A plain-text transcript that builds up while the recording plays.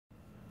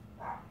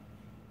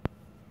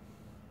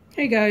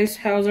Hey guys,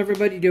 how's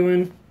everybody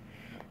doing?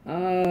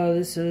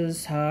 This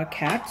is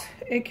Kat,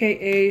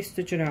 aka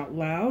Stitching Out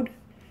Loud,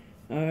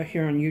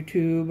 here on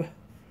YouTube,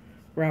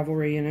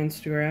 Ravelry, and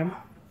Instagram.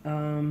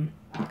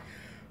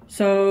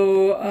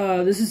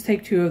 This is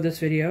take 2 of this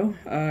video.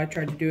 I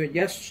tried to do it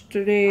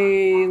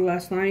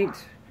last night,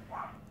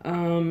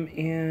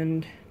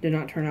 and did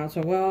not turn out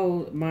so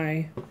well.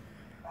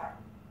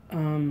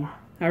 I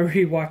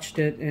rewatched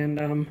it,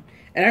 and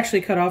it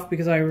actually cut off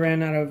because I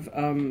ran out of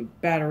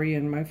battery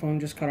and my phone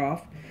just cut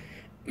off.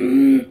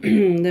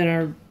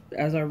 Then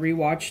as I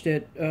rewatched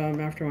it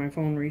after my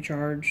phone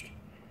recharged,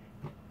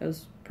 it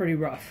was pretty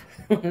rough.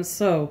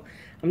 So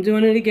I'm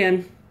doing it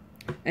again,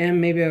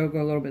 and maybe I'll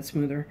go a little bit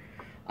smoother.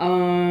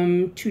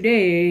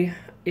 Today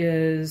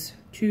is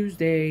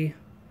Tuesday,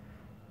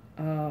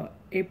 September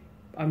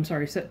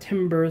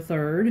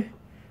 3rd,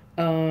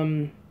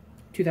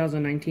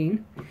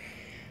 2019.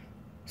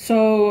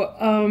 So,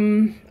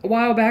 a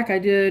while back I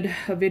did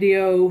a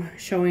video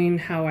showing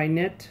how I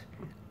knit,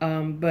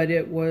 but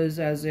it was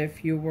as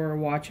if you were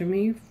watching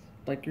me,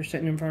 like you're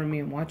sitting in front of me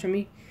and watching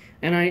me.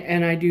 And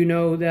I do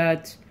know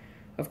that,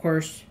 of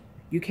course,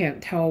 you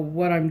can't tell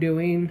what I'm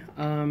doing.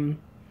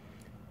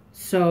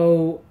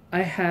 So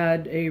I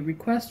had a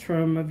request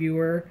from a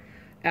viewer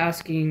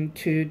asking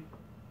to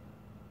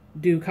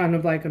do kind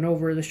of like an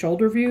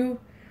over-the-shoulder view.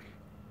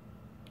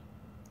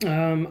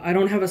 I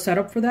don't have a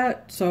setup for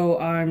that, so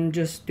I'm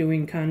just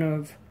doing kind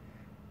of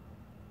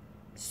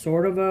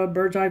sort of a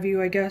bird's eye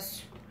view, I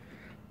guess.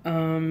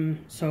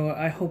 So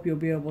I hope you'll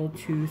be able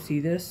to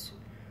see this.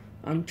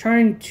 I'm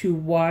trying to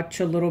watch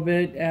a little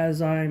bit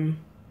as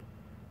I'm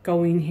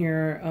going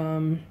here.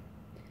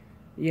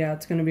 Yeah,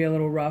 it's going to be a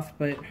little rough,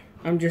 but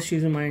I'm just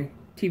using my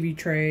TV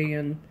tray,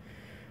 and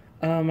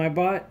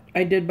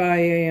I did buy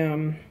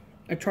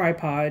a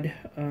tripod,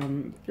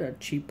 a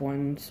cheap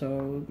one,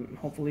 so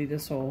hopefully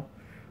this will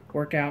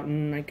work out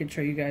and I could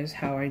show you guys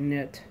how I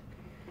knit.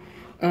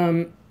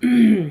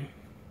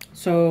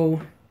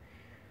 So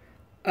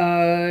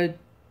now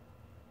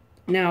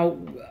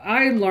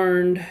I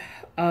learned,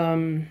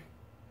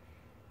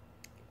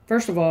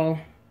 first of all,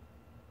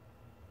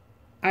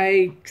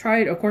 I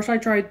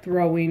tried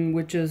throwing,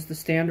 which is the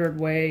standard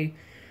way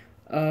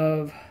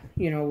of,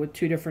 with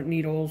 2 different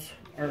needles,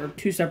 or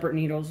 2 separate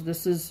needles.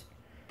 This is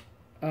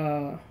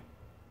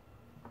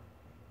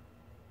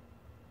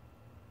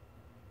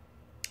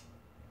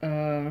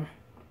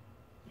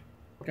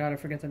God, I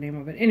forget the name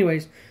of it.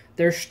 Anyways,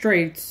 they're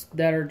straights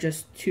that are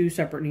just 2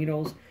 separate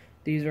needles.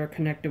 These are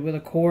connected with a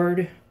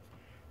cord,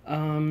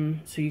 so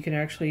you can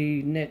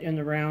actually knit in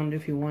the round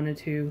if you wanted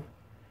to.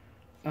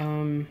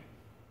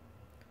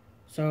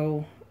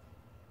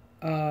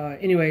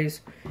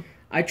 Anyways,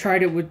 I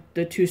tried it with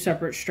the 2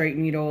 separate straight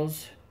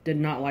needles. Did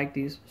not like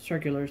these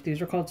circulars.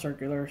 These are called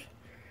circulars.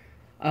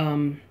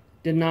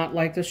 Did not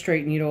like the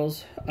straight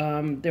needles.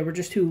 They were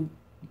just too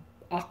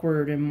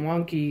awkward and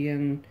wonky,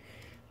 and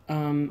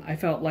I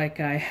felt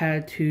like I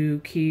had to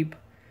keep,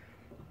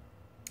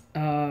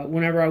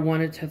 whenever I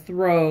wanted to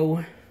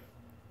throw,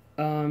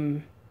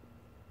 whenever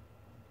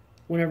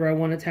I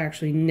wanted to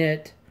actually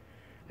knit,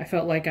 I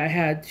felt like I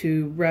had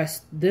to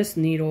rest this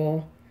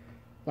needle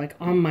like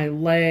on my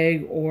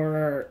leg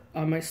or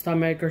on my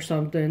stomach or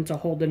something to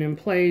hold it in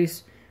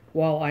place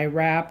while I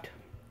wrapped.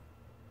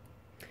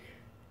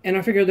 And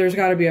I figured there's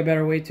got to be a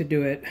better way to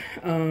do it.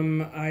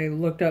 I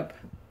looked up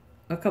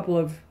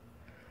on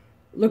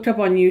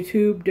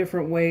YouTube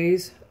different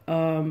ways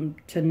to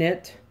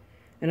knit,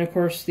 and of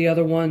course the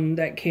other one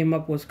that came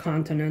up was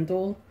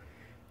continental,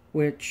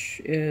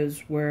 which is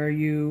where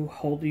you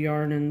hold the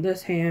yarn in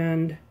this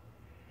hand,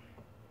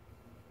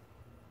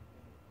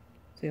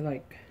 say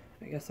like,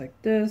 I guess like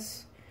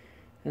this,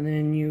 and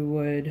then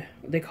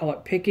they call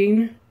it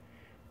picking,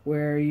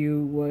 where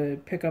you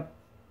would pick up,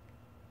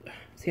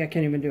 see, I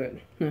can't even do it.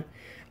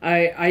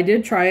 I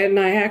did try it, and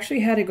I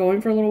actually had it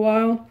going for a little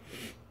while.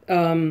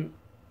 And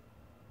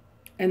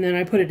then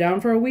I put it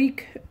down for a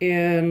week,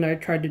 and I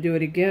tried to do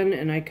it again,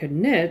 and I could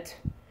knit,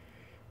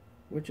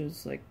 which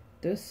is like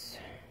this,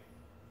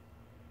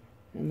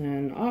 and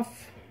then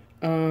off.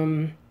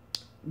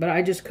 But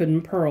I just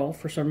couldn't purl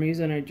for some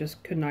reason. I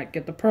just could not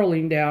get the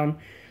purling down,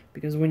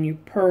 because when you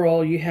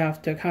purl, you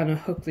have to kind of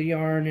hook the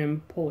yarn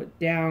and pull it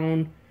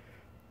down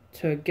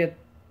to get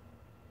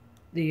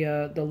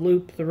the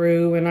loop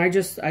through, and I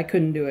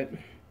couldn't do it.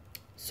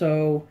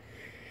 So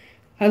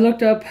I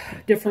looked up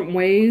different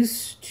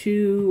ways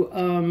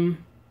to,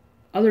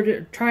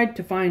 tried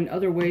to find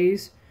other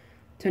ways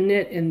to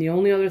knit, and the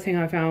only other thing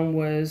I found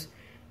was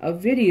a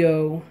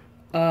video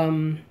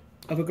of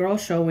a girl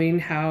showing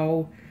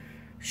how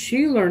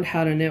she learned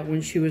how to knit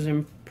when she was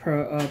in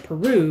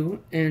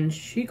Peru, and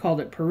she called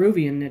it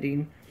Peruvian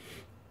knitting.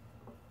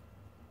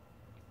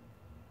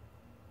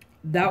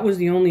 That was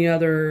the only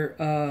other,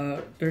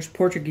 there's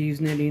Portuguese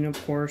knitting,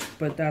 of course,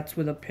 but that's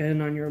with a pin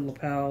on your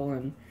lapel,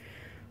 and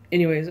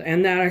anyways,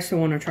 and that I still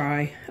want to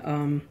try.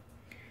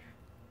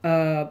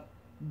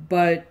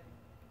 But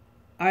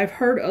I've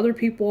heard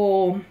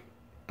people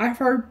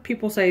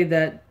say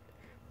that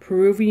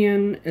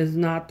Peruvian is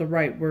not the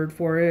right word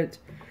for it.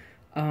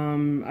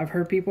 I've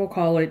heard people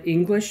call it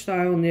English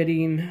style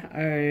knitting.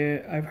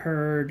 I've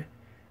heard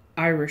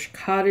Irish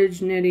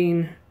cottage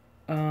knitting.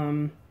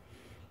 There's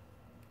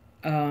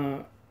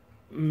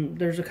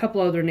a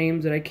couple other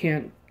names that I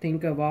can't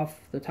think of off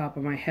the top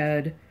of my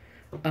head.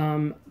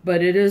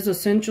 But it is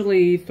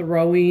essentially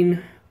throwing.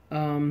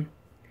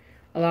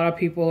 A lot of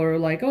people are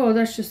like, oh,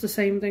 that's just the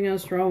same thing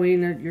as throwing.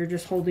 That you're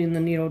just holding the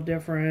needle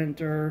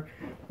different or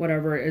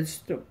whatever.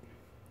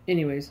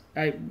 Anyways,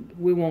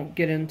 we won't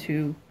get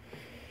into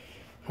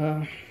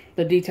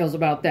the details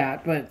about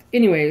that. But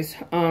anyways,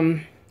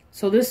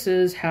 so this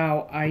is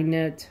how I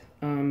knit,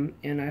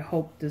 and I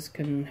hope this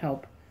can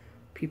help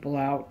people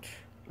out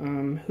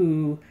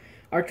who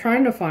are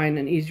trying to find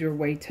an easier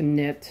way to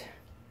knit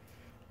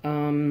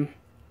that's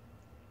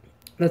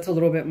a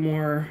little bit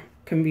more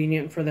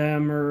convenient for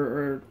them,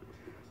 or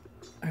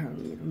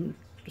I'm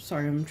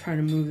sorry, I'm trying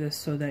to move this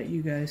so that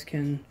you guys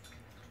can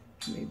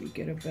maybe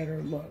get a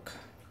better look.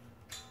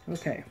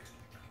 Okay.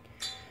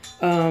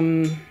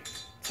 So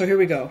here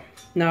we go.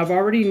 Now I've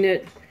already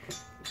knit,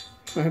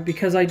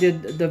 because I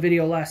did the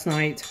video last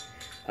night,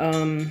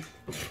 oh,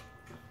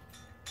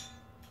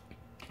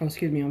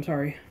 excuse me, I'm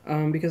sorry.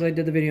 Because I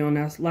did the video on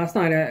last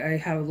night, I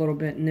have a little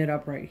bit knit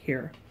up right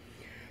here.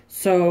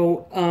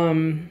 So,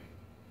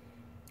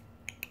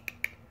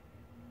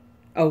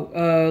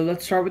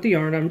 let's start with the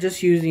yarn. I'm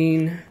just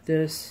using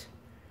this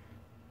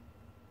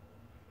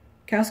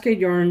Cascade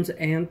Yarns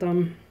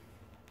Anthem.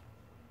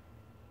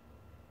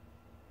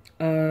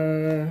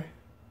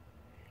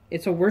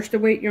 It's a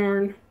worsted weight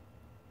yarn.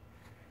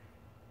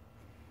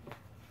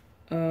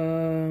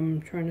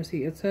 I'm trying to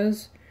see. It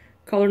says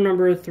color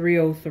number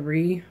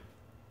 303.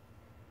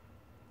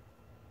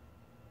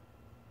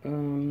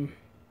 And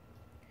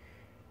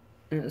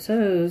it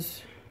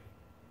says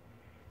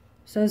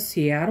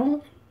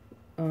Seattle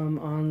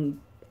on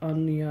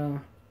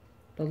the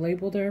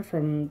label there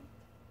from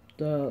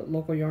the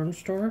local yarn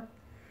store.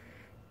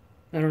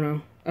 I don't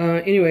know.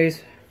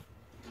 Anyways,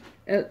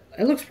 it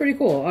looks pretty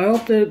cool. I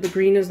hope the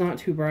green is not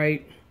too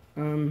bright.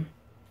 I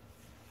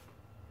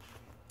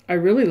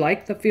really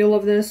like the feel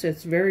of this.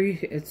 It's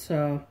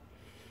all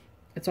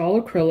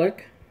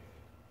acrylic.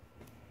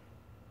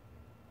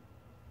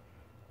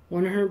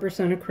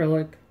 100%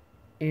 acrylic,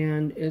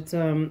 and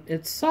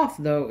it's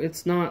soft though.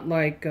 It's not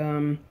like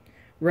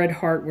Red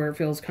Heart where it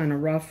feels kind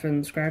of rough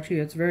and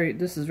scratchy.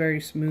 This is very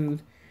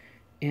smooth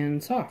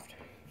and soft.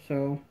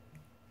 So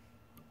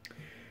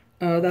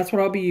that's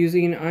what I'll be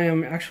using. I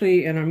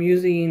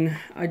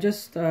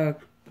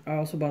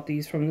also bought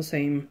these from the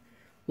same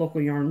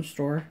local yarn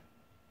store.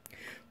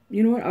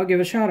 You know what? I'll give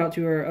a shout out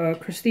to her,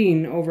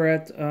 Christine, over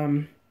at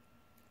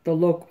the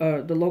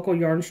local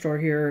yarn store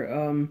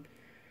here.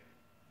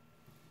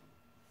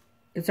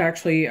 It's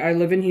actually, I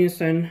live in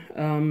Houston.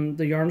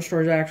 The yarn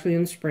store is actually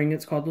in Spring.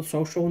 It's called the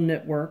Social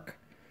Network.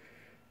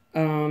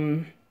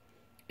 And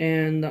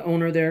the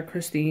owner there,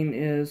 Christine,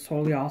 is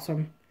totally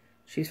awesome.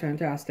 She's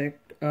fantastic.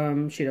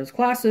 She does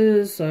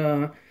classes.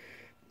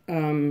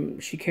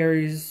 She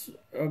carries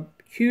a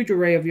huge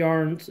array of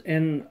yarns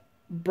and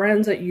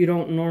brands that you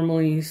don't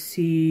normally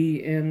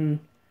see in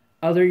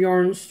other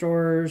yarn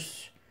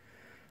stores.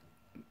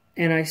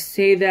 And I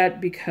say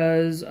that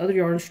because other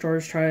yarn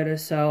stores try to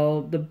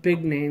sell the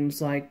big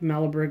names like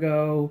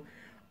Malabrigo,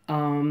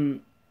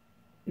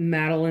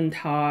 Madeline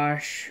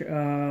Tosh.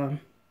 I'm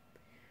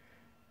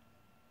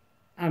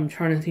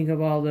trying to think of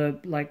all the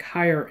like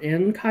higher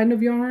end kind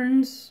of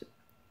yarns,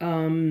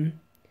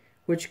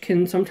 which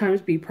can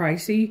sometimes be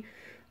pricey.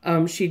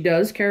 She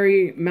does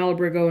carry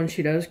Malabrigo and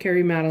she does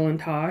carry Madeline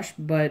Tosh,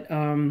 but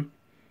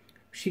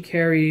she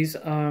carries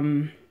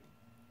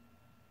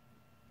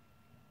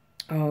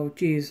oh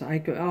geez,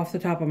 off the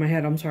top of my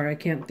head, I'm sorry, I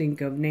can't think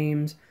of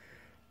names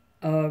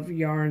of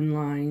yarn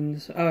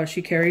lines.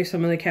 She carries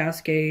some of the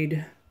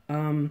Cascade,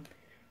 all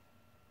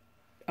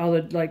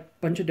the like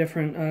bunch of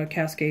different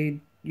Cascade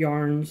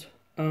yarns.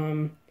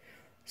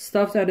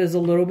 Stuff that is a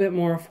little bit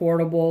more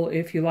affordable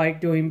if you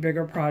like doing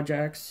bigger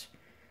projects.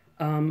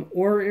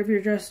 Or if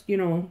you're just, you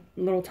know,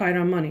 a little tight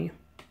on money.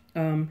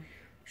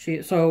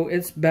 So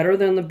it's better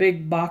than the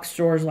big box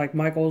stores like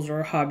Michael's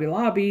or Hobby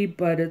Lobby,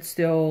 but it's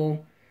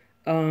still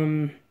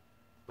a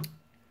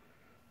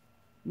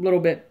little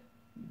bit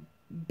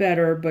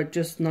better, but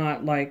just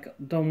not like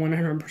the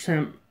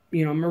 100%,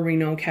 you know,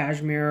 merino,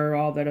 cashmere,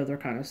 all that other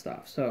kind of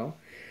stuff. So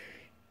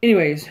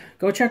anyways,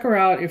 go check her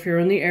out if you're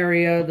in the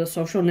area. The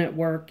Social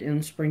Network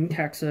in Spring,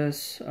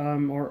 Texas,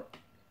 or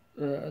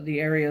the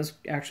area is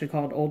actually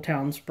called Old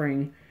Town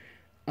Spring,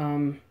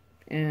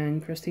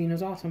 and Christine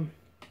is awesome.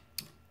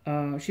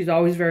 She's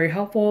always very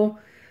helpful.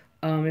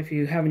 If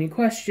you have any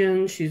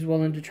questions, she's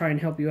willing to try and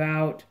help you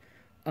out.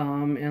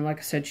 And like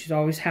I said, she's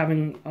always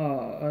having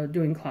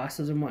doing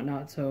classes and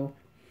whatnot, so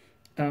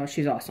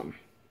she's awesome.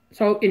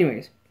 So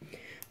anyways,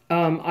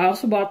 I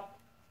also bought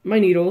my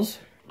needles.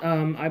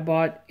 I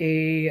bought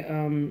a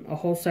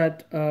whole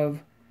set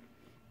of,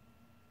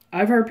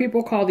 I've heard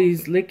people call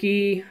these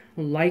licky,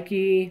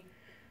 likey.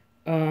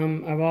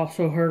 I've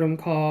also heard them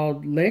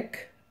called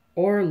lick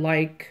or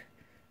like.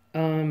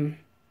 I'm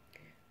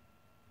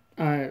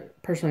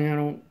Personally, I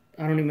don't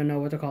even know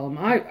what to call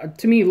them.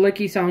 To me,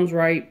 licky sounds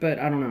right, but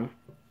I don't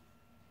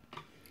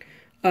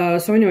know.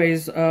 So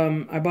anyways,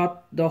 I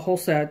bought the whole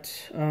set,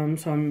 so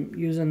I'm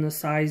using the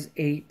size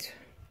 8.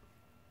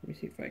 Let me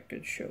see if I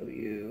could show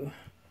you.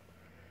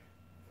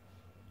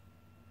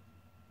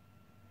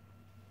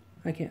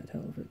 I can't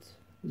tell if it's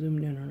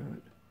zoomed in or not,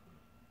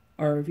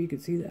 or if you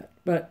could see that,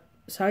 but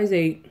size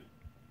 8,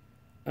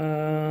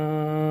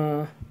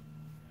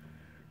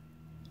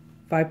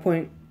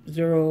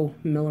 5.0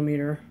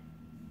 millimeter.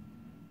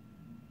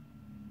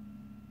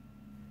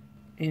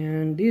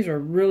 And these are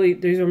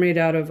made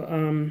out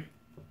of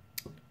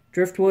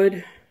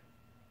driftwood,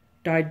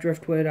 dyed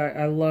driftwood.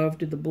 I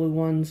loved the blue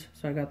ones,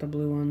 so I got the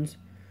blue ones.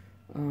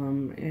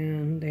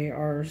 And they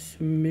are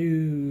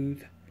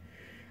smooth.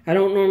 I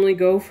don't normally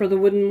go for the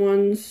wooden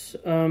ones,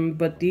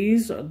 but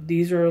these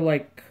are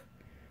like,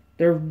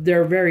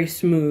 they're very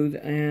smooth,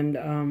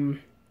 and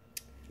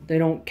they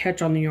don't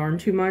catch on the yarn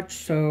too much,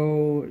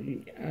 so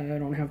I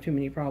don't have too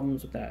many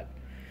problems with that.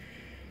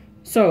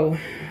 So,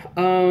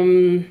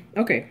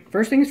 okay,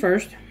 first things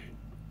first.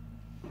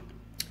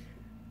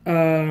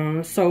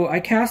 So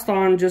I cast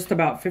on just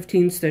about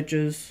 15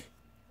 stitches,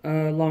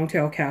 long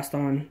tail cast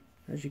on,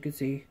 as you can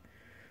see.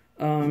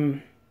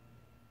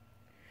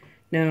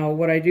 Now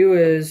what I do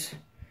is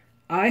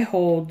I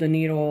hold the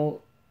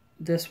needle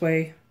this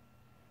way,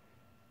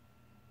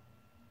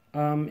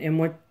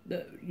 and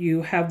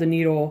you have the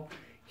needle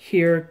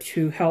here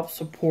to help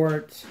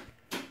support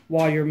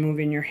while you're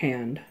moving your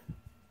hand.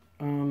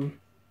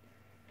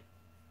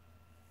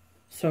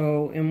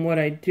 And what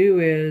I do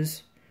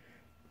is,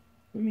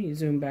 let me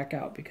zoom back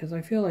out because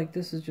I feel like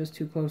this is just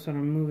too close and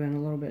I'm moving a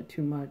little bit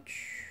too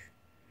much.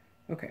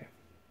 Okay.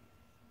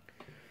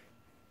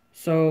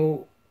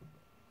 So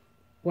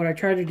what I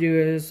try to do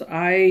is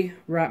I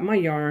wrap my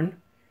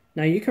yarn.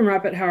 Now you can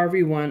wrap it however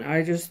you want.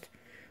 I just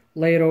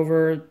lay it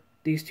over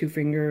these two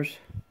fingers,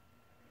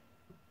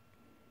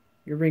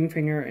 your ring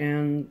finger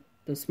and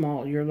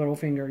your little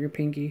finger, your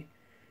pinky,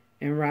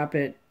 and wrap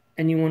it.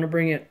 And you want to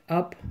bring it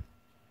up,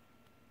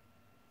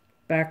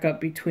 back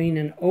up between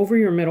and over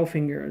your middle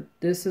finger.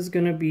 This will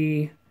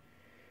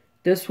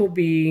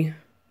be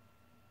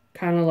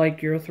kind of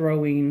like your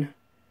throwing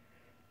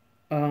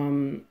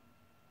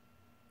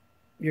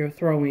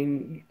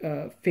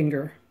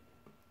finger,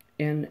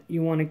 and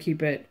you want to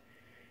keep it.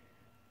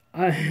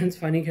 It's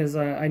funny because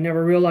I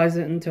never realized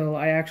it until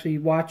I actually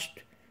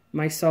watched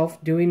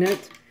myself doing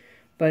it,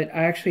 but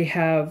I actually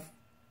have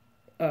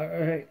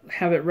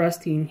it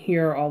resting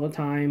here all the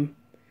time,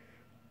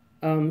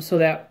 so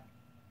that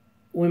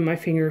when my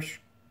finger's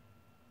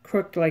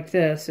crooked like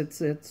this,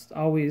 it's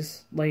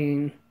always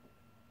laying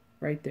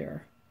right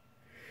there.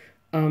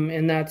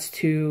 And that's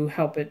to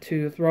help it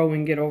to throw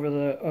and get over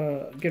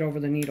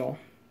the needle.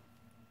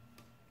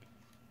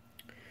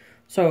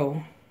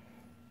 So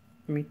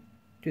let me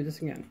do this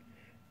again.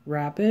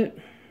 Wrap it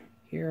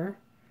here.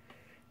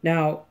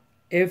 Now,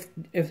 if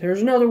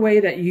there's another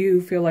way that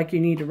you feel like you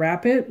need to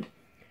wrap it,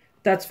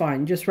 that's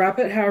fine. Just wrap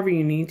it however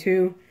you need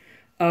to.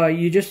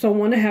 You just don't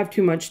want to have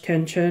too much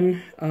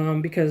tension,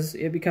 because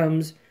it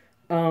becomes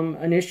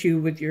an issue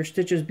with your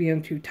stitches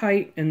being too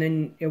tight, and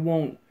then it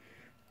won't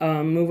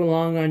move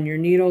along on your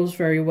needles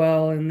very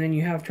well, and then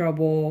you have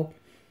trouble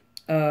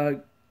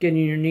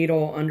getting your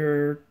needle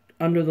under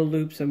the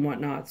loops and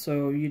whatnot.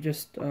 So you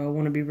just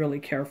want to be really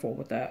careful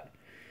with that.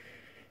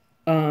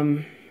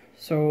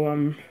 So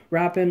I'm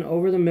wrapping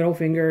over the middle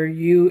finger.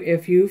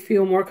 If you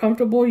feel more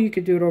comfortable, you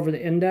could do it over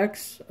the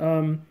index.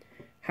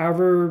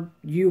 However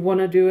you want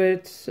to do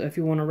it, if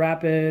you want to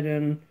wrap it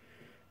and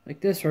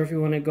like this, or if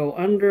you want to go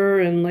under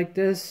and like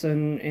this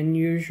and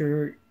use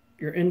your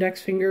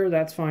index finger,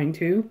 that's fine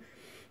too.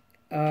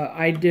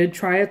 I did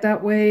try it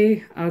that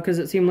way because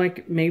it seemed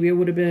like maybe it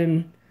would have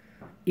been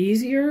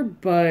easier,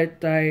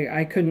 but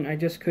I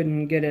just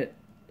couldn't get it.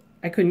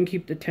 I couldn't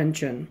keep the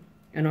tension,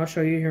 and I'll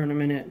show you here in a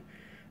minute.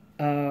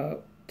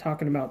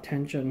 Talking about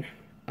tension,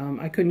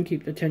 I couldn't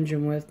keep the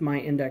tension with my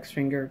index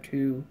finger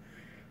to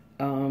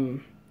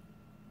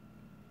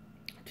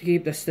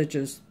keep the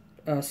stitches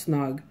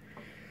snug.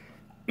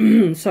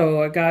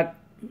 So I got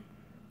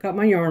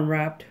my yarn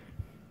wrapped,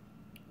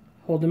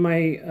 holding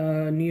my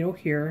needle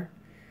here,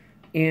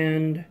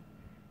 and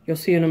you'll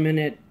see in a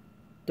minute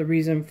the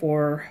reason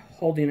for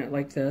holding it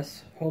like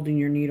this, holding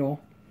your needle.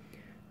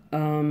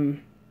 So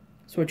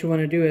what you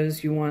want to do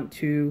is you want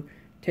to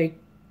take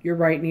your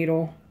right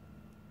needle,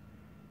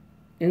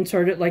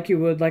 insert it like you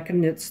would like a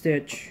knit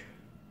stitch,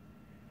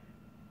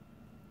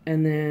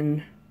 and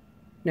then,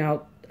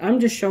 now I'm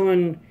just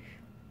showing,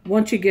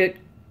 once you get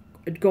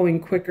going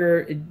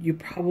quicker, you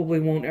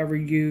probably won't ever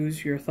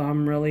use your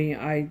thumb really.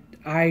 I'm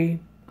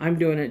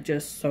doing it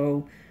just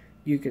so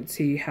you could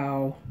see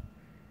how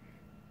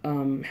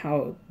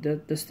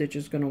the stitch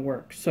is going to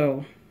work.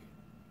 So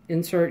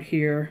insert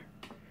here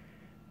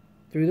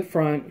through the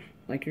front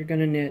like you're going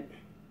to knit,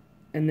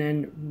 and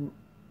then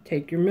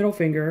take your middle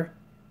finger,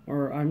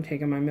 or I'm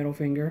taking my middle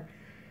finger,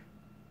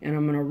 and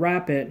I'm going to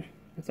wrap it.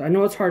 I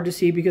know it's hard to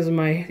see because of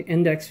my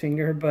index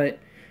finger, but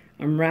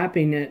I'm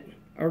wrapping it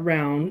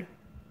around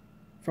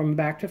from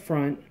back to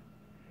front,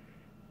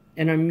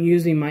 and I'm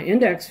using my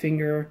index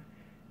finger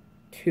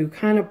to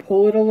kind of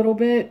pull it a little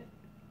bit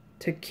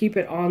to keep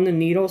it on the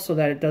needle so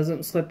that it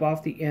doesn't slip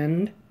off the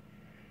end.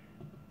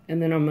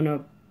 And then I'm going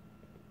to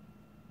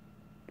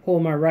pull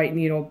my right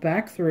needle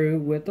back through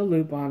with the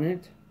loop on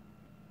it,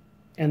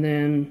 and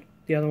then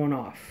the other one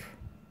off.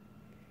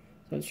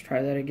 So let's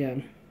try that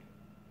again.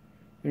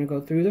 I'm going to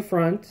go through the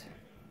front.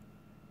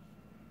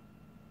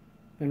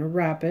 I'm going to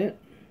wrap it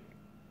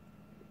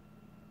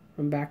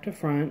from back to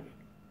front.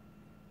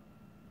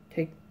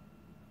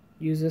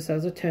 Use this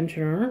as a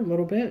tensioner a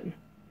little bit.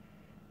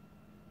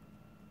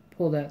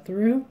 Pull that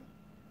through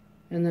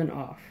and then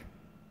off.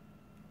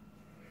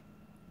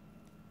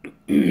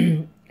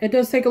 It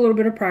does take a little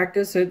bit of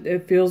practice.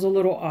 It feels a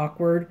little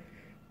awkward.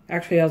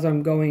 Actually, as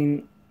I'm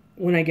going,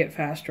 when I get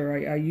faster,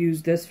 I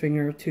use this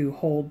finger to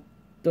hold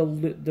the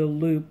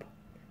loop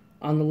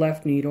on the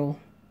left needle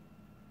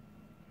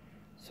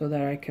so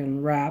that I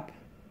can wrap.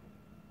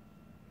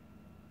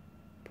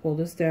 Pull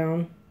this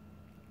down.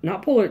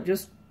 Not pull it,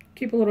 just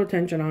keep a little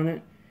tension on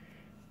it.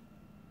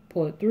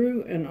 Pull it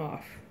through and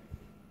off.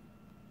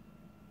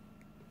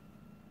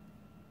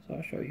 So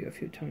I'll show you a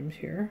few times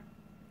here.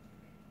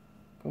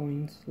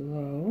 Going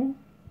slow.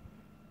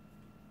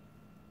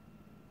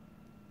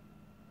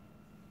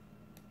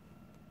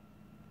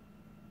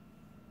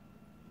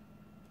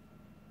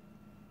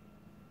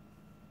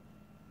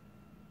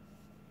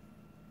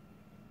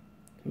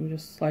 I'm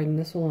just sliding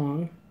this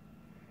along.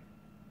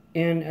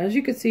 And as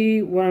you can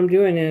see, what I'm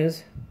doing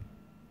is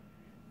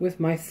with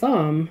my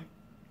thumb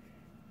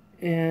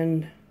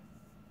and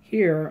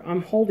here,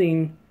 I'm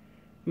holding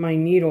my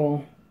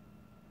needle.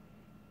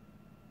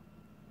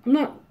 I'm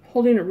not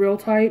holding it real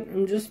tight.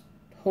 I'm just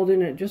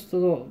holding it just a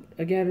little,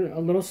 again, a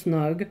little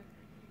snug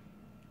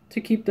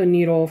to keep the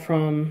needle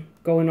from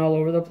going all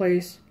over the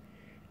place,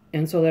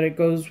 and so that it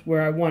goes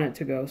where I want it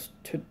to go,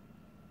 so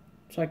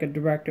I could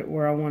direct it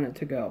where I want it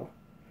to go.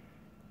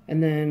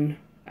 And then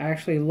I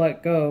actually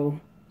let go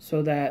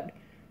so that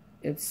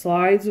it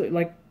slides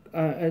like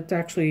it's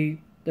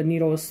actually, the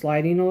needle is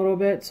sliding a little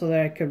bit so that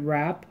I could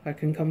wrap. I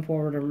can come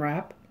forward and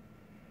wrap.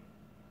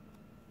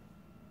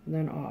 And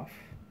then off.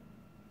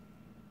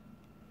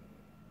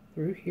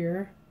 Through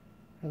here,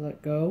 I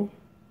let go,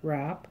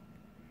 wrap.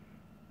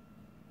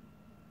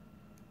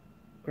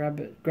 Grab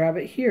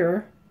it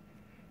here,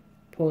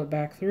 pull it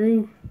back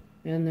through,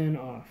 and then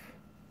off.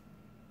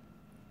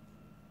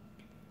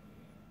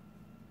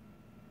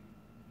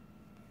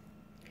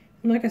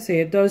 And like I say,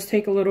 it does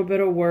take a little bit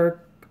of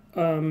work,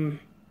 a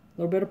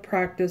little bit of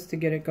practice to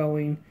get it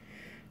going.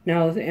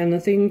 Now, and the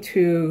thing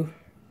to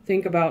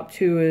think about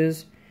too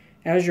is,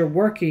 as you're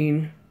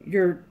working,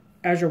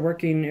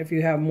 if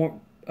you have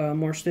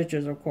more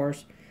stitches, of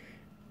course,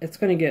 it's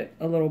going to get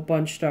a little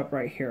bunched up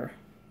right here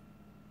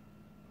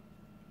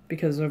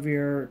because of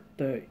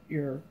the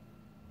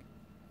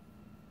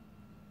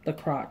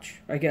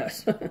crotch, I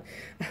guess.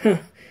 The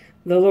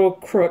little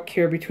crook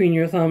here between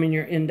your thumb and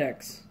your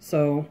index.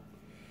 So,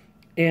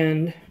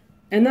 and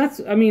that's,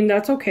 I mean,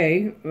 that's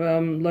okay.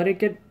 Let it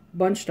get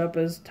bunched up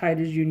as tight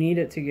as you need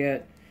it to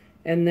get.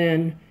 And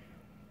then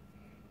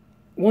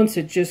once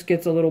it just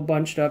gets a little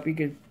bunched up, you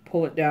could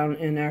pull it down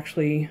and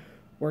actually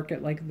work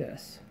it like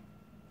this.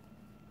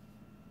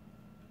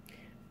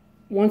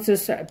 Once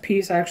this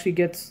piece actually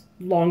gets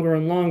longer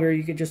and longer,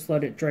 you could just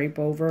let it drape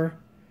over.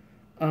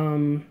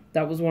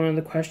 That was one of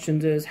the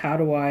questions, is how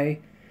do I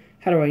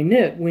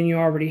knit when you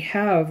already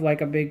have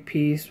like a big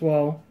piece?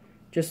 Well,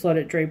 just let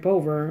it drape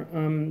over,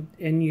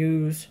 and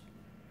use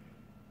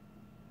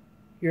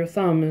your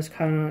thumb as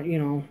kind of, you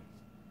know,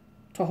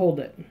 to hold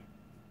it.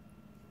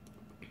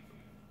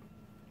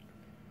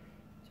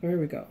 So here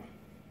we go.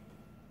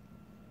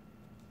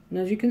 And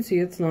as you can see,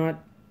 it's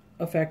not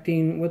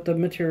affecting, with the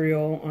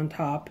material on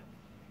top,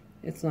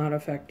 it's not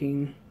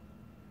affecting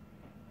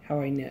how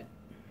I knit.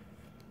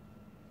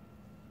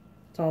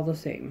 It's all the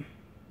same.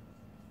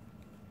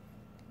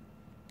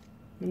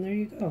 And there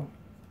you go.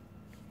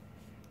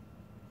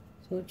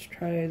 So let's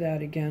try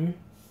that again.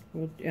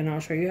 And I'll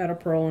show you how to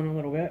purl in a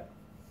little bit.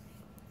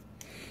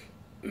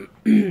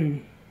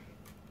 Here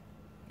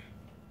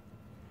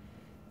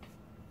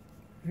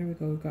we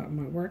go, got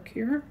my work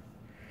here.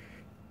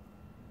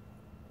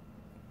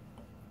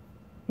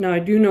 Now, I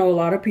do know a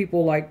lot of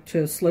people like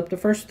to slip the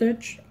first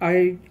stitch.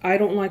 I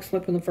don't like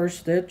slipping the first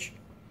stitch.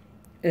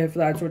 If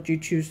that's what you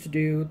choose to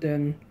do,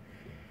 then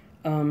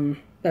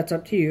that's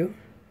up to you.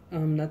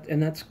 And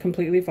that's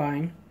completely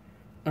fine.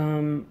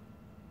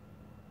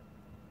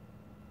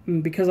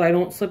 Because I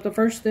don't slip the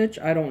first stitch,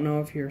 I don't know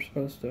if you're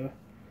supposed to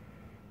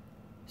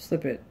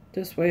slip it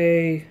this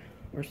way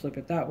or slip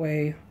it that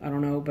way. I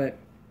don't know, but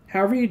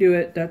however you do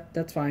it,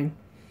 that's fine.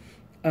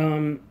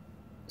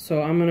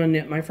 So I'm going to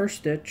knit my first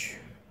stitch.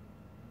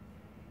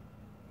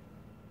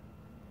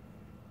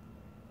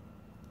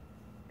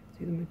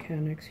 See the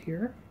mechanics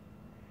here.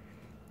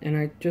 And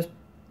I just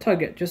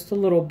tug it just a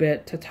little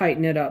bit to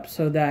tighten it up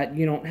so that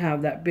you don't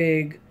have that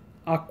big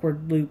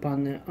awkward loop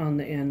on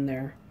the end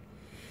there.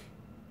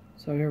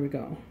 So here we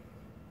go.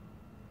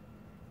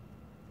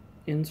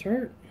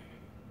 insert,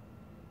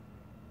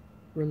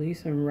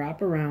 release and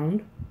wrap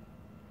around,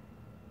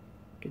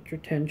 get your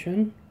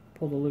tension,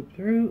 pull the loop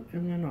through,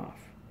 and then off.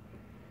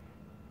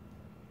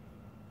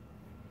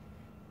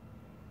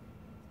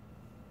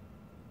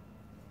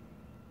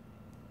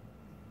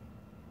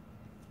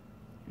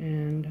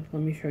 And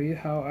let me show you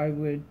how I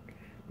would,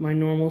 my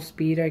normal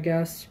speed, I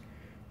guess.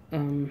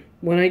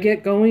 When I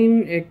get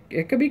going,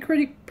 it could be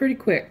pretty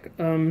quick.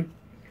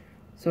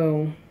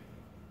 So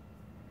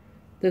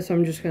this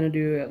I'm just going to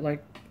do at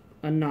like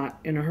a not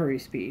in a hurry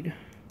speed.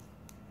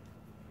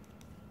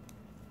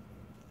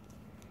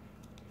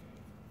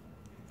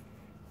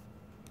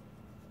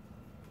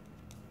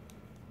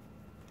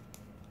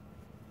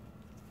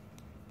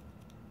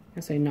 I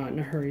say not in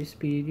a hurry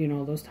speed, you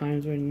know, those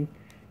times when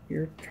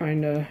you're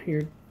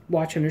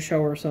watching a show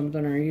or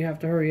something, or you have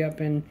to hurry up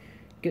and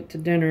get to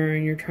dinner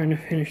and you're trying to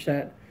finish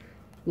that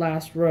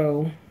last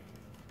row,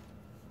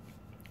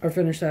 or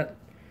finish that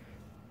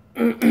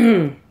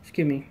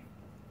excuse me,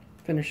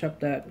 finish up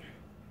that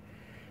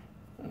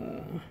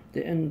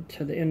the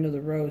end of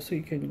the row so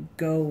you can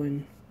go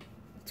and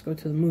let's go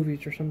to the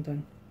movies or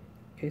something.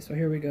 Okay, so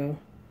here we go.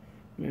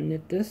 I'm gonna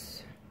knit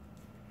this,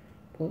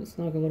 pull it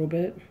snug a little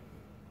bit,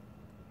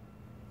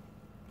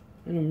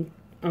 and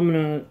I'm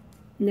gonna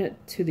knit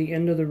to the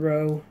end of the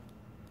row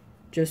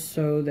just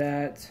so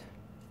that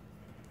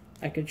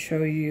I could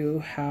show you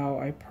how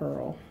I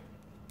purl.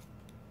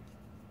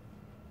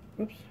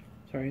 Whoops,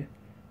 sorry.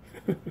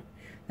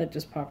 That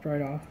just popped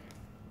right off.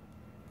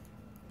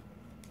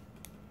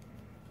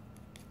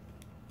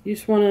 You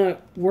just want to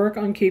work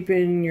on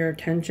keeping your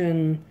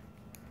tension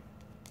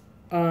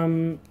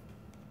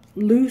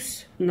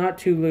loose, not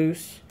too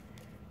loose,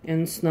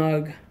 and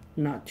snug,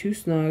 not too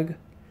snug.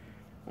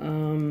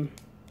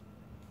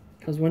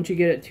 Because once you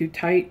get it too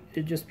tight,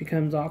 it just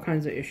becomes all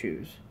kinds of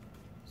issues.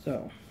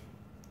 So,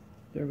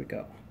 there we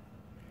go.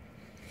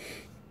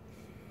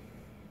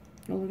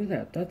 Oh, look at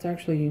that. That's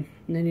actually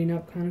knitting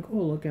up kind of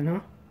cool looking,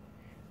 huh?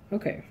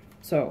 Okay,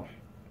 so,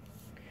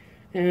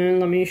 and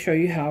let me show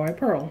you how I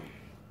purl.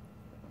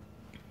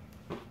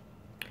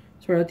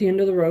 So we're at the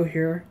end of the row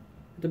here,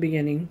 at the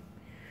beginning.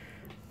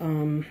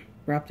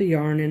 Wrap the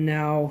yarn, and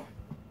now,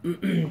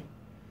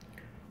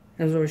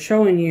 as I was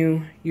showing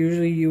you,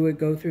 usually you would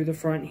go through the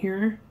front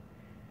here,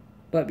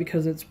 but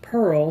because it's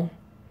purl,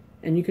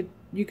 and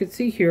you could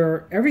see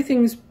here,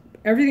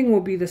 everything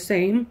will be the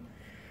same.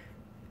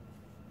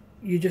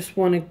 You just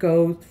want to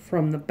go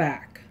from the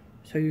back.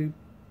 So you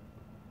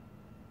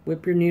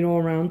whip your needle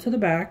around to the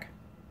back.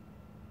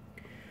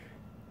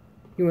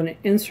 You want to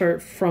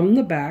insert from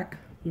the back.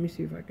 Let me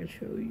see if I can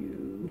show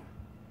you.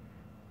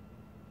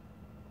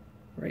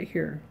 Right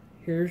here.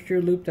 Here's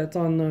your loop that's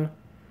on the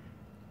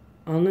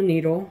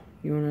needle.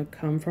 You want to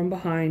come from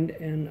behind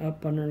and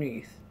up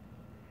underneath.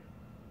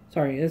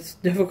 Sorry, it's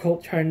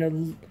difficult trying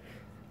to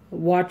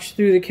watch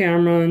through the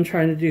camera and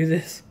trying to do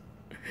this.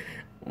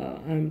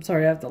 I'm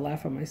sorry, I have to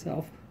laugh at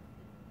myself.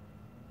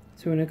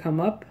 So we're going to come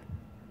up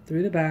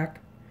through the back,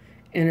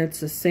 and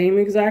it's the same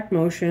exact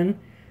motion.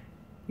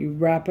 You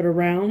wrap it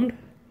around,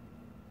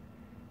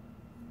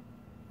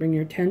 bring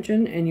your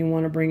tension, and you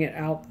want to bring it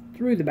out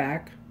through the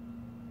back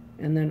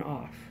and then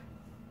off.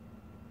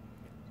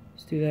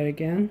 Let's do that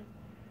again.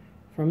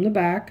 From the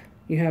back,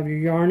 you have your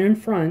yarn in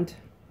front,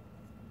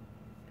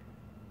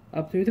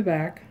 up through the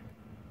back,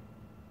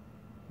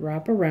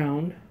 wrap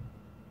around,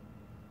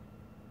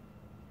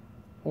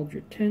 hold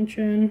your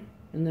tension,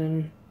 and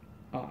then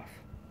off.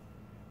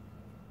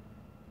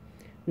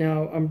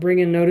 Now I'm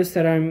bringing, notice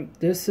that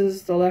this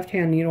is the left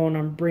hand needle, and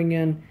I'm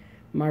bringing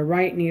my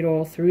right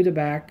needle through the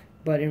back,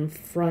 but in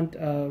front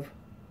of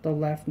the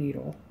left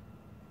needle.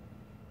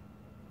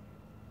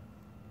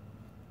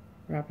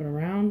 Wrap it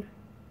around,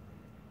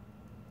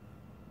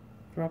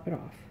 drop it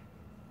off.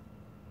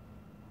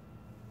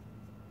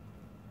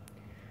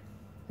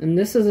 And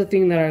this is the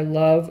thing that I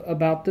love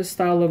about this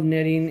style of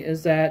knitting,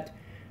 is that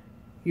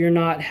you're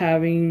not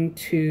having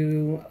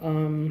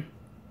to,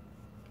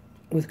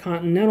 with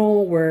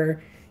continental,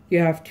 where you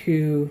have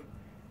to,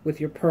 with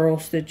your purl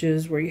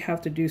stitches, where you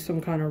have to do some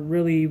kind of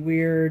really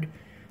weird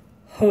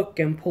hook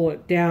and pull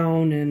it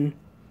down, and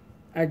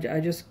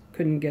I just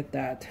couldn't get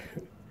that.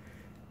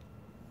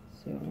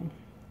 So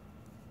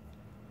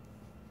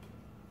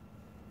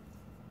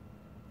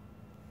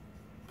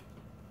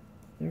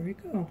there we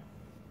go.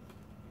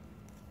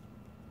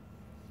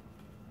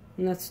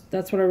 And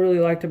that's what I really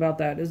liked about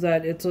that, is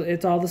that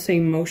it's all the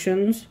same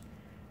motions.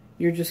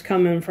 You're just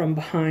coming from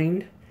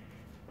behind,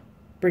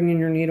 bringing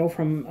your needle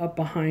from up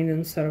behind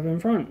instead of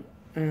in front,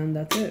 and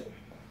that's it.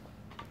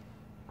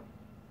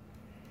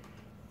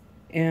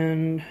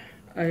 And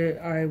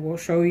I will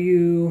show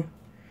you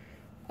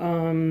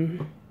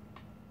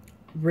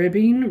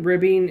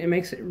ribbing. It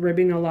makes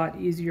ribbing a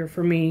lot easier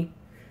for me,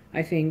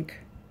 I think,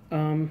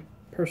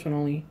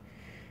 personally.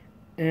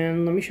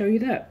 And let me show you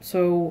that.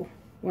 So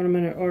what I'm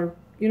gonna, or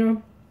you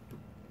know,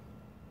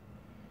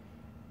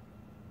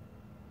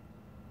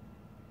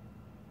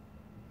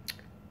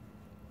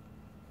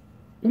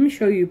 let me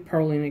show you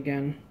purling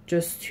again,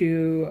 just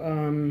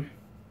to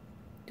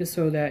just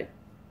so that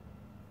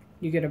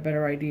you get a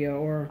better idea,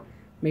 or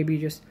maybe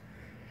you just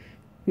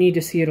need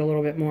to see it a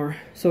little bit more.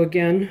 So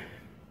again,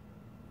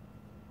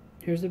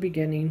 here's the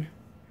beginning.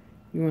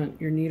 You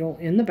want your needle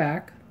in the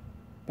back,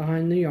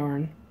 behind the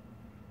yarn,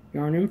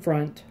 yarn in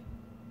front.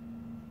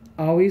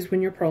 Always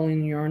when you're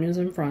purling, the yarn is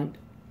in front.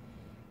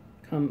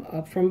 Come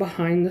up from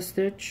behind the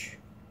stitch,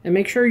 and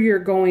make sure you're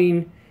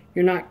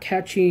not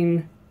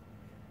catching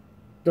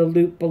the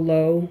loop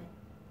below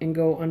and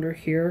go under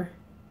here,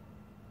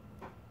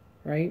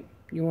 right?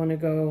 You want to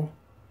go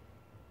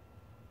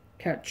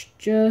catch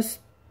just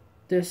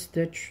this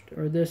stitch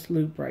or this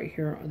loop right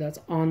here that's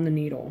on the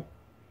needle.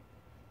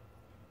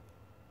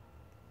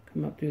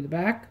 Come up through the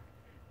back,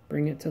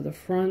 bring it to the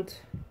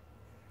front,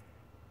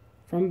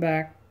 from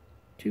back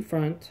to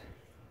front,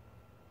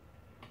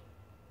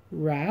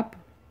 wrap,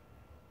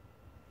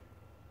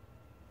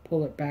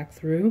 pull it back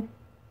through,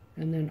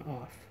 and then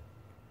off.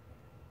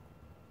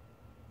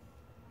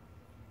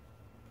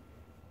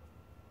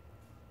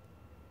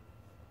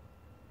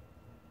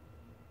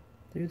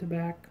 Through the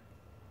back,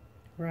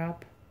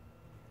 wrap,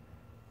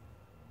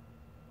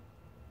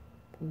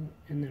 pull,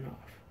 and then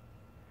off.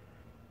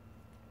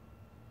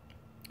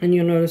 And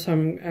you'll notice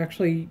I'm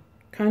actually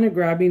kind of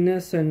grabbing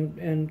this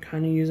and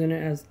kind of using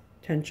it as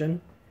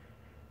tension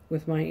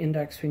with my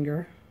index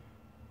finger.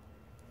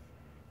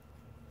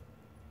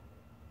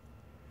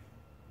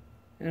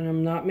 And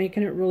I'm not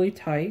making it really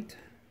tight.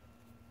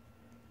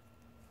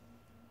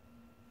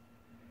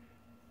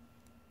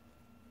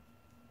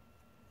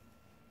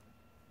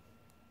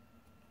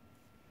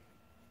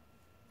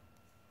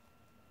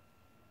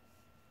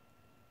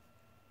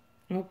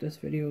 I hope this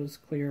video is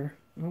clear.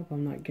 I hope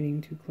I'm not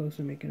getting too close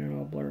and making it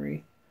all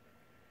blurry.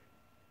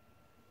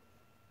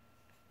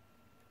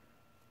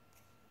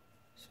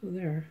 So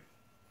there.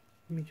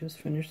 Let me just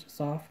finish this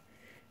off,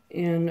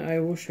 and I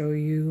will show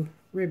you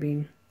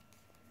ribbing.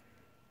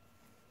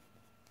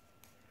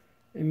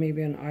 And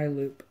maybe an eye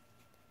loop.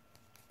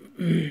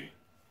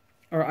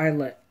 Or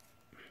eyelet.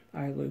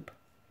 Eye loop.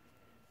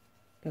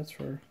 That's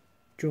for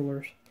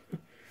jewelers.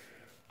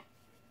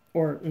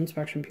 Or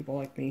inspection people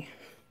like me.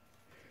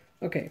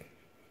 Okay.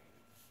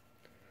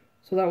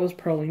 So that was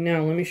purling.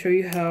 Now let me show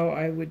you how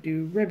I would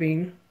do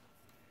ribbing.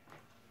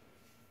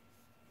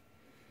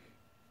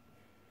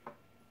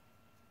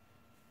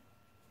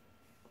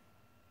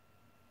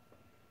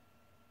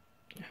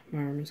 My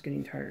arm is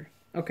getting tired.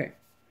 Okay.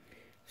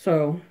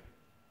 So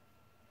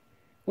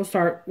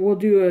we'll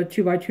do a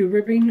 2x2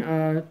 ribbing,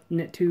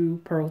 knit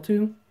 2, purl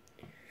 2.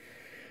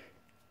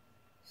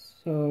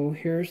 So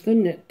here's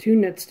the 2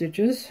 knit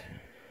stitches.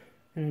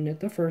 I'm going to knit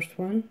the first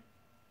one,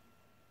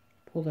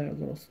 pull that a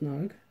little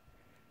snug,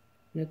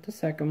 knit the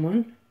second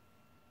one.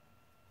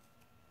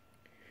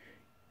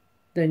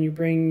 Then you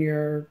bring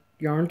your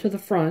yarn to the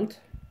front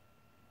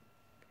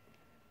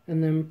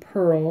and then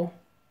purl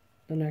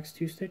the next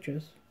 2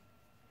 stitches.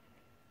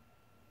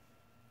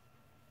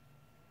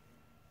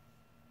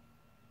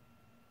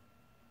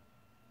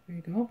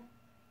 There you go.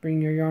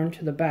 Bring your yarn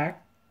to the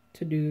back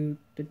to do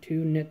the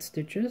 2 knit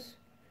stitches.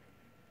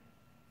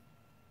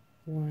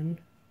 1,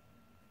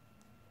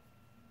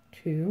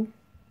 2.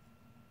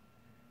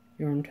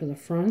 Yarn to the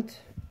front,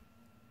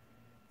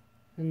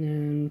 and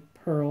then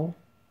purl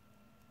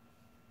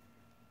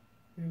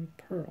and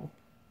purl.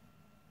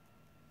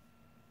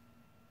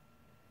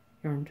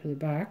 Yarn to the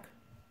back,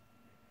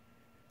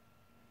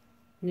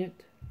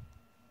 knit,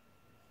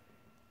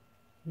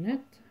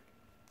 knit.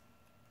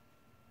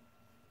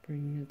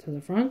 Bring it to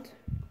the front,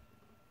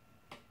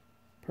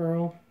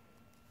 purl,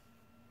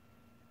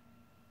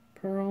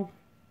 purl,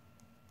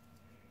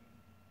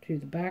 to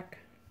the back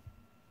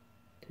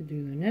to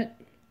do the knit,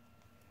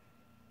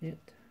 knit,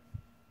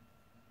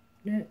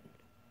 knit,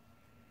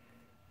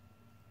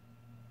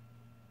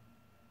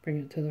 bring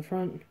it to the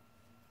front,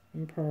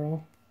 and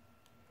purl,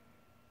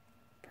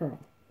 purl.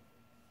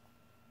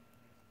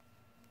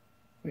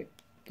 Wait,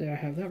 did I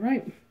have that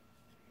right?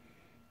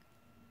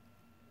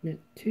 Knit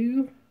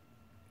 2.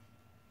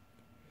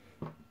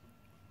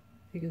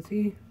 You can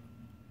see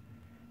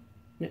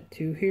knit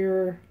 2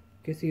 here.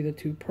 You can see the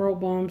 2 purl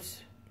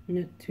bumps.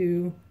 Knit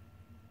 2,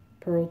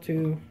 purl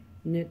 2,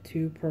 knit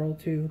 2, purl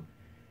 2,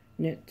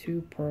 knit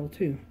 2, purl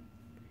 2.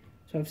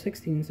 So I have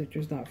 16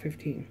 stitches, not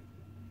 15.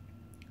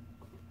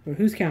 Well,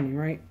 who's counting,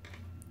 right?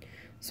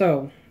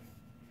 So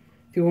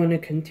if you want to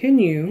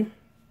continue,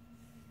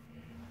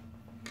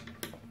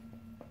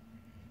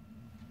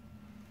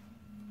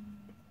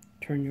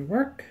 turn your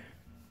work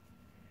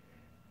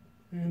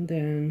and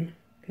then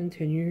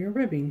continue your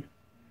ribbing.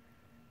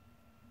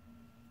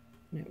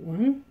 Knit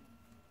 1,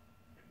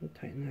 we'll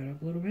tighten that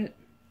up a little bit.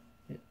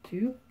 Knit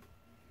 2,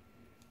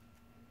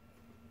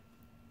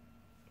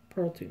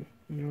 purl 2,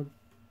 and I'll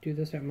do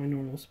this at my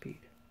normal speed,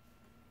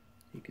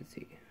 so you can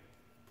see.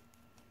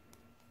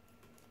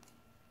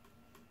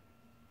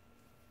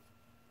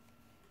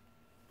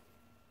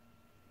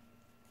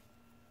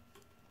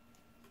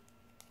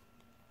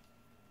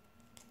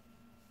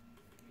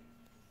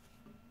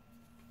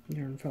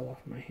 Yarn fell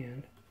off my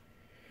hand.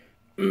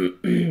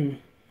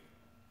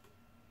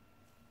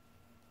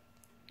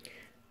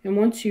 And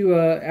once you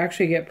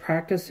actually get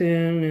practice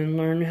in and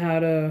learn how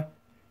to,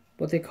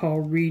 what they call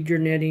read your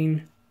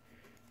knitting,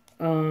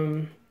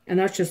 and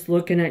that's just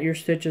looking at your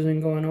stitches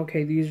and going,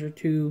 okay, these are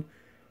 2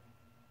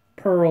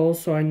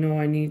 purls, so I know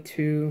I need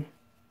to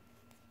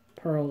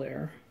purl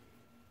there.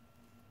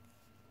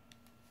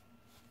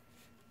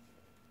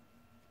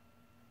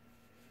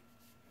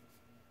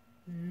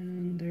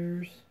 And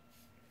there's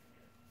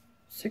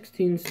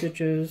 16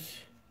 stitches.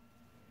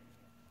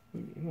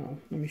 Well,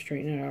 let me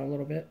straighten it out a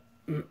little bit.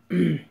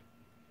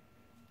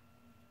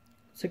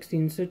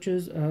 16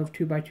 stitches of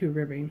 2x2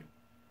 ribbing.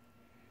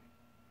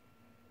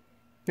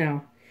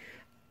 Now,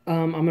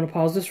 I'm going to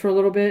pause this for a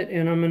little bit,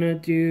 and I'm going to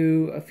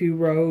do a few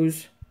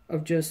rows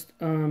of just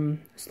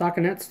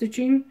stockinette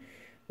stitching,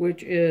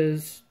 which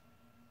is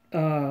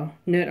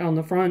knit on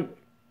the front,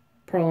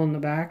 purl on the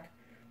back,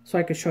 so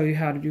I can show you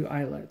how to do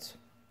eyelets.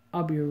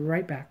 I'll be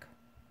right back.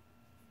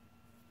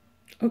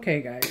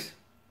 Okay, guys.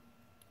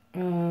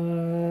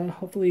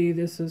 Hopefully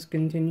this is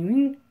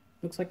continuing.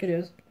 Looks like it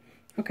is.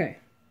 Okay.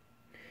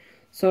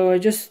 So I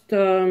just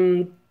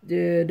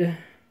did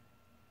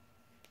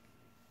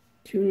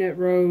 2 knit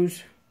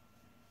rows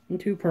and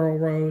 2 purl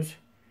rows.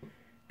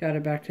 Got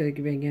it back to the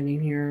beginning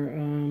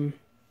here.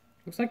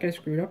 Looks like I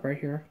screwed up right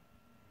here.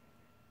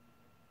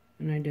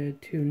 And I did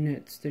 2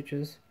 knit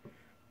stitches.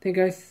 I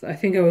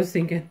think I was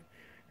thinking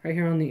right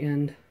here on the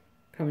end,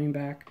 coming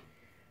back.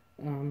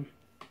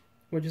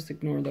 We'll just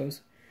ignore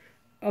those.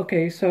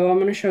 Okay, so I'm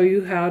going to show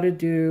you how to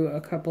do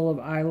a couple of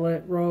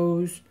eyelet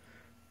rows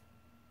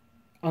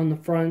on the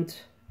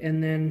front,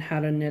 and then how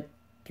to knit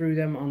through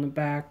them on the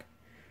back,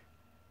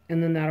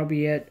 and then that'll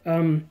be it.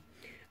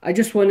 I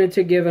just wanted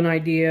to give an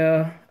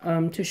idea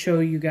to show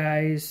you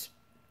guys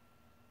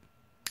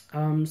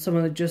some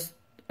of just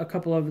a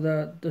couple of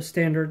the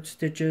standard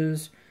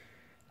stitches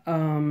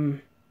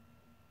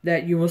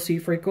that you will see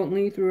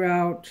frequently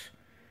throughout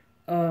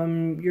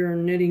your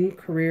knitting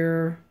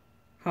career,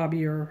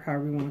 hobby, or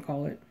however you want to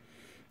call it.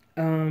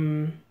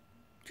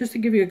 Just to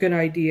give you a good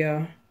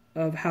idea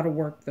of how to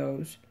work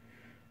those.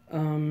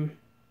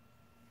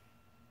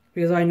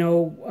 Because I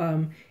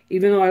know,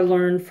 even though I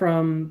learned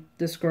from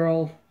this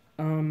girl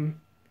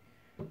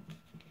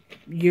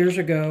years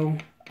ago,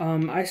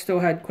 I still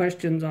had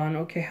questions on,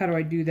 okay, how do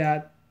I do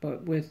that?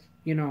 But with,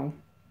 you know,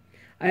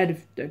 I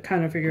had to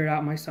kind of figure it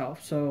out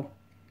myself. So,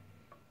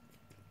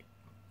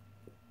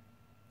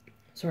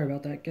 sorry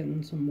about that,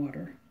 getting some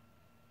water.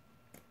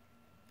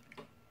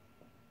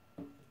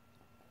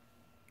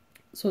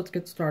 So let's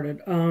get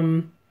started.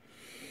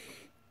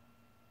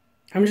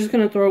 I'm just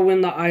going to throw in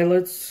the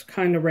eyelets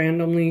kind of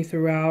randomly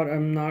throughout.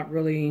 I'm not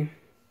really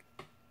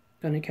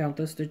going to count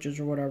the stitches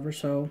or whatever.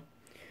 So,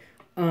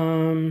 I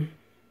mean,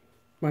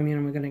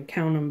 I'm going to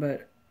count them,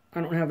 but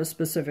I don't have a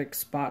specific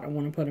spot I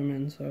want to put them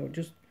in. So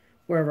just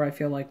wherever I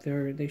feel like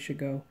they should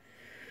go.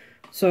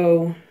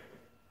 So,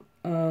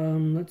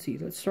 let's see.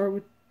 Let's start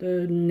with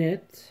the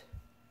knit.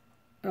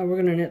 We're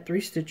going to knit 3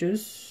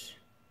 stitches.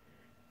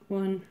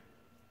 1,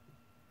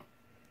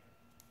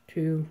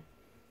 2,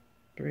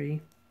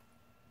 3.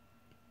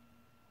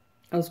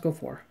 Let's go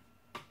 4.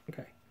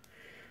 Okay.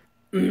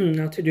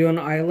 Now to do an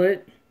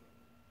eyelet,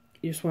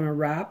 you just want to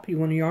wrap. You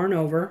want to yarn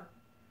over.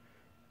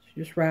 So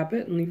you just wrap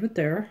it and leave it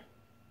there.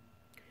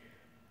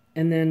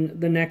 And then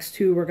the next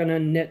 2, we're going to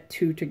knit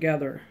 2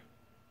 together.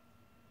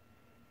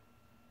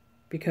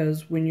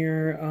 Because when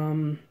you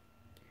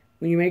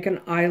make an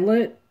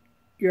eyelet,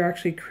 you're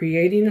actually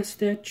creating a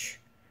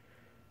stitch.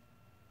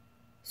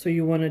 So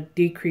you want to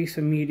decrease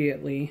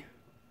immediately.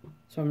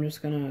 So I'm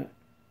just going to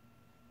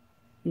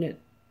knit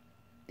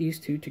these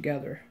 2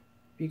 together.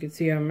 You can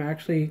see I'm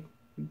actually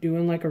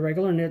doing like a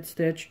regular knit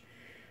stitch,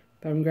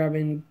 but I'm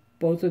grabbing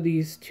both of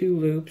these 2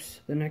 loops,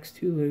 the next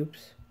 2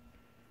 loops,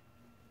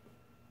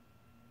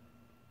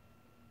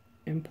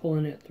 and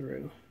pulling it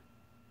through.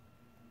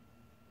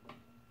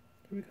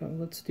 There we go.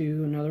 Let's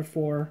do another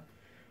 4.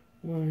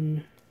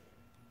 1,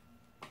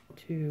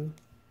 2,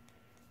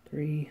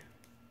 3,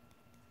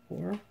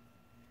 4.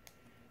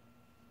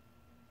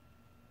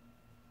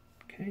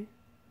 Okay.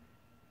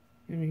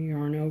 I'm going to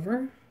yarn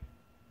over.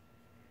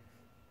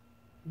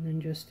 And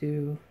then just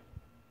do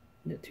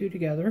knit 2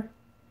 together.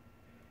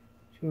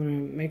 So you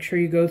want to make sure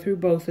you go through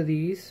both of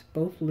these,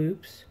 both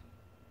loops,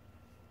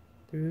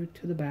 through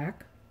to the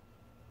back.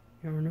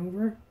 Yarn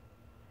over.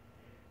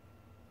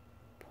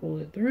 Pull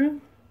it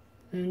through.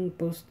 And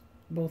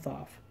both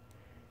off.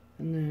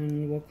 And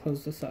then we'll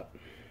close this up.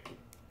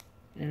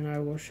 And I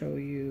will show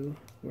you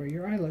where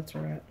your eyelets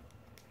are at.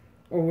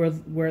 Or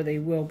where they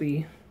will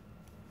be.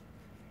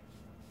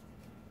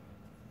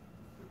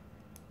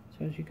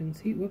 So as you can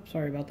see, whoops,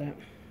 sorry about that.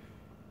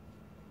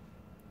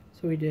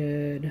 So we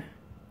did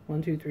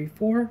 1, 2, 3,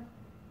 4.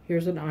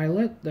 Here's an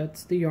eyelet.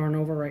 That's the yarn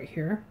over right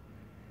here.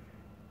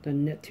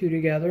 Then knit 2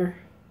 together.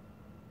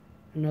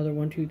 Another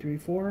 1, 2, 3,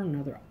 4.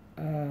 Another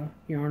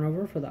yarn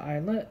over for the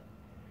eyelet.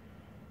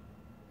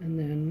 And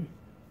then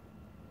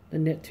the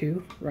knit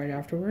 2 right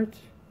afterwards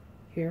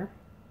here.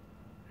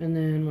 And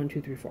then 1,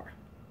 2, 3, 4.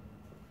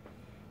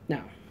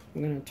 Now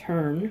I'm going to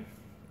turn.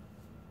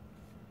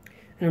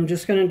 And I'm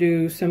just going to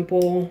do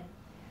simple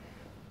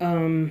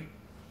pearl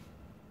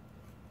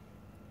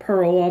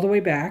all the way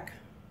back.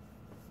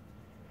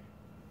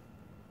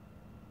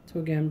 So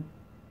again,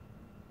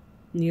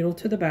 needle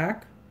to the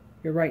back,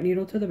 your right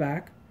needle to the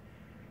back,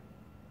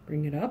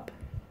 bring it up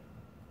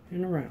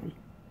and around,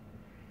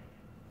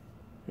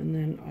 and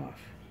then off.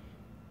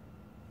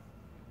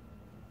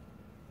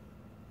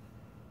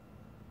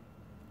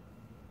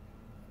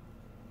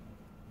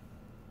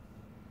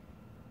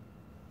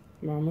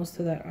 We're almost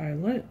to that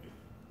eyelet,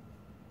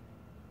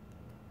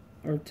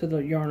 or to the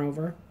yarn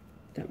over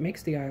that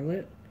makes the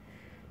eyelet,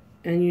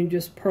 and you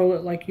just purl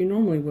it like you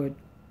normally would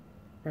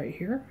right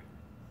here.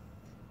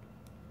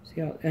 See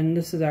how, and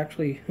this is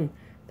actually,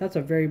 that's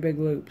a very big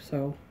loop,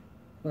 so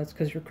that's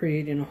because you're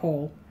creating a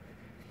hole.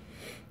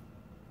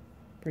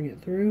 Bring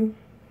it through,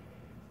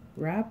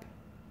 wrap,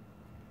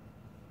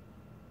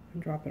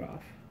 and drop it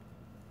off,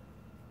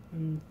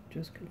 and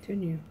just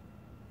continue.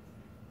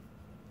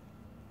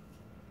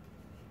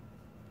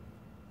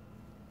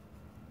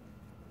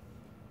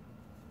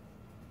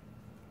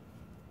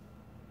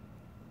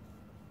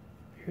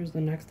 Here's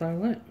the next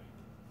eyelet.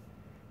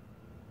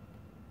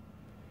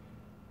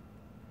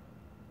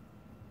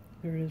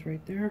 There it is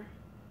right there.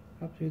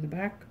 Up through the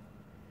back.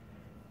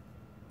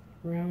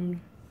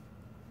 Round.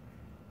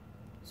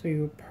 So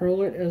you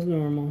purl it as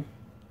normal.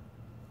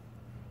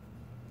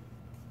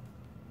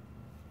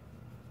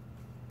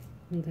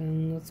 And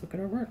then let's look at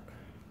our work.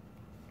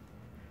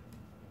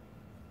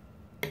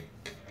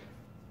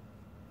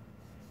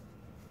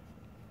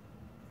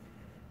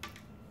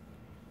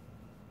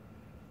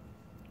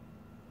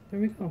 There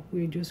we go.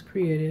 We just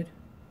created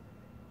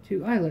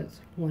 2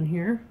 eyelets. One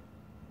here,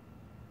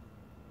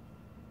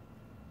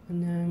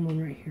 and then one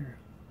right here.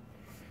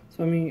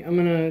 So I'm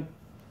gonna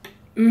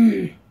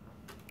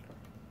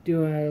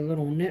do a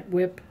little knit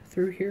whip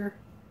through here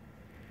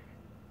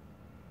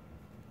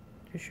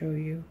to show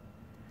you.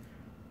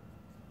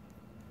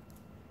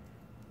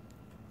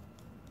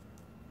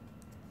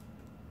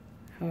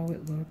 How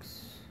it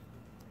looks.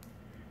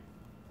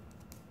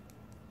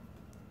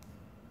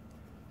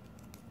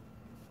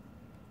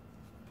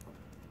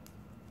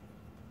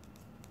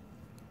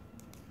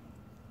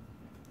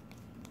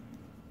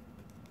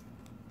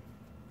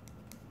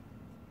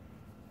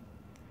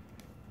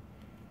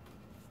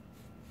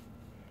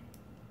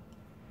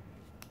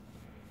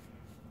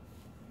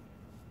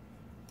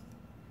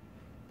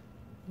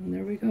 And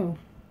there we go.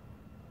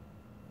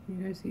 You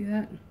guys see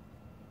that?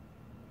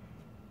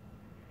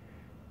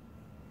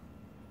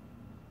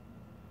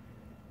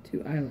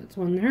 Two eyelets,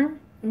 one there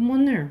and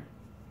one there.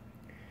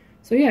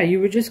 So yeah, you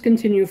would just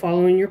continue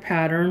following your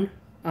pattern,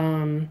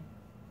 however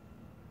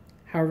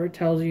it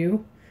tells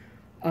you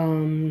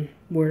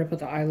where to put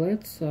the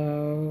eyelets,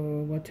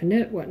 what to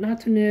knit, what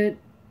not to knit,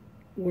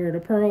 where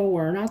to purl,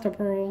 where not to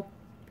purl.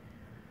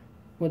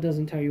 Well, it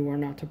doesn't tell you where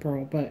not to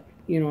purl, but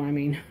you know what I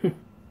mean.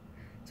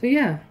 So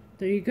yeah,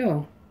 there you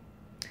go.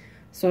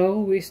 So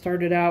we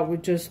started out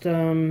with just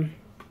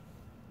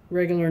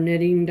regular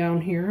knitting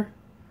down here.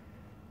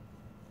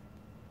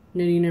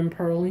 Knitting and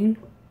purling.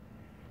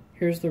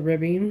 Here's the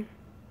ribbing.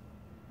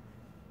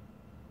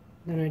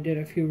 Then I did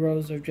a few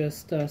rows of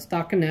just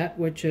stockinette,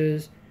 which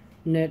is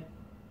knit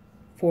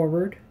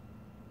forward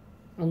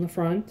on the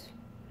front.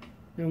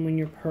 And when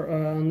you're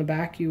on the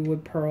back, you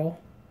would purl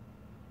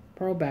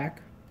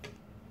back.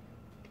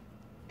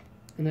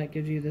 And that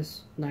gives you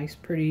this nice,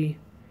 pretty,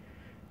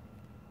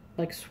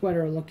 like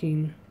sweater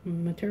looking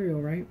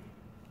material, right?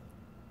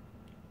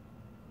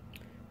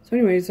 So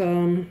anyways,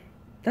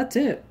 that's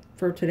it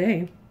for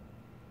today.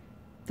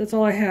 That's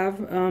all I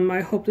have. I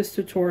hope this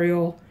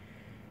tutorialette,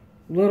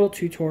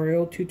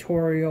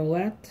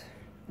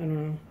 I don't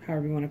know,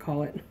 however you want to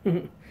call it.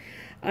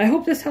 I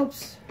hope this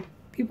helps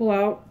people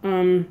out.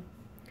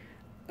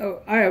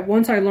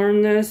 Once I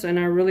learned this and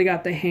I really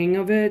got the hang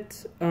of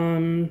it,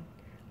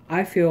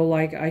 I feel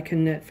like I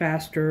can knit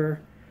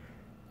faster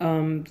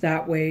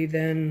that way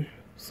than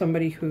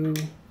somebody who,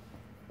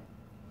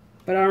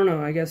 but I don't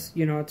know, I guess,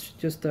 you know, it's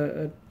just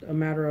a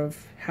matter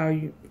of how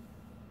you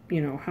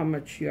know, how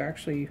much you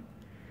actually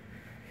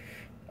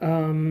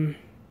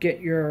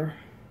get your,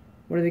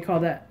 what do they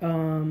call that,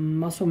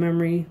 muscle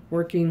memory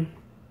working.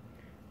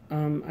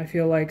 I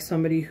feel like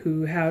somebody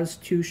who has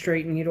 2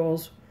 straight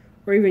needles,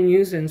 or even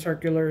using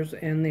circulars,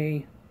 and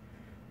they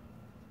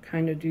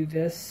kind of do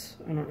this.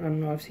 I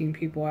don't know, I've seen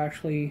people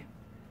actually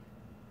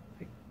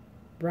like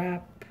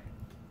wrap,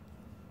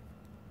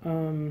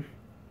 and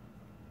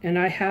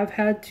I have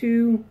had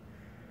to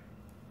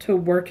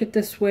work it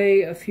this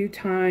way a few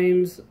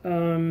times,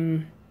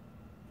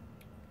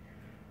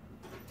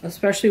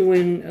 especially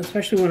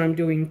when I'm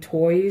doing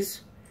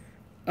toys,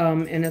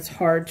 and it's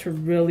hard to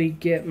really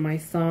get my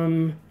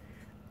thumb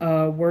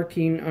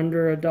working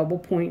under a double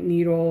point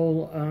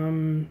needle,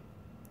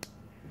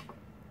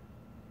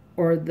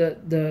 or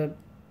the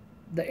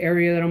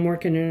area that I'm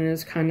working in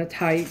is kind of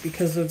tight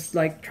because of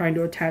like trying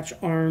to attach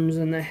arms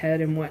and the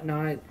head and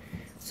whatnot.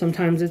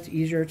 Sometimes it's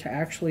easier to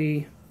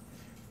actually,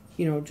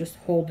 you know, just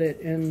hold it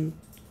and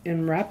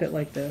wrap it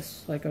like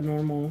this, like a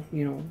normal,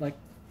 you know, like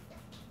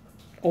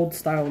old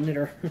style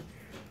knitter.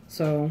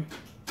 So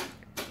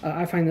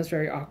I find this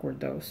very awkward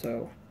though.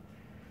 So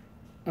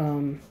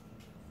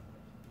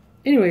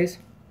anyways,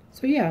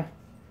 so yeah,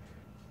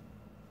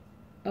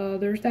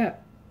 there's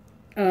that.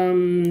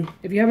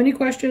 If you have any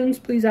questions,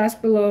 please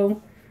ask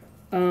below.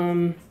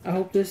 I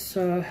hope this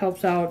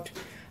helps out.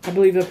 I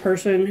believe the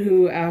person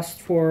who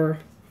asked for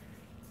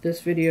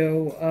this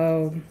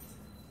video,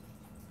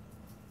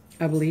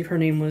 I believe her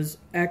name was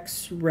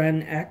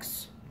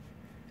XRenX.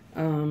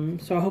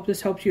 So I hope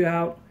this helps you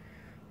out.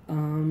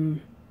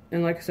 And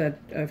like I said,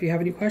 if you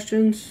have any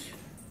questions,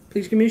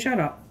 please give me a shout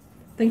out.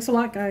 Thanks a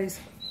lot, guys.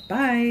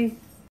 Bye.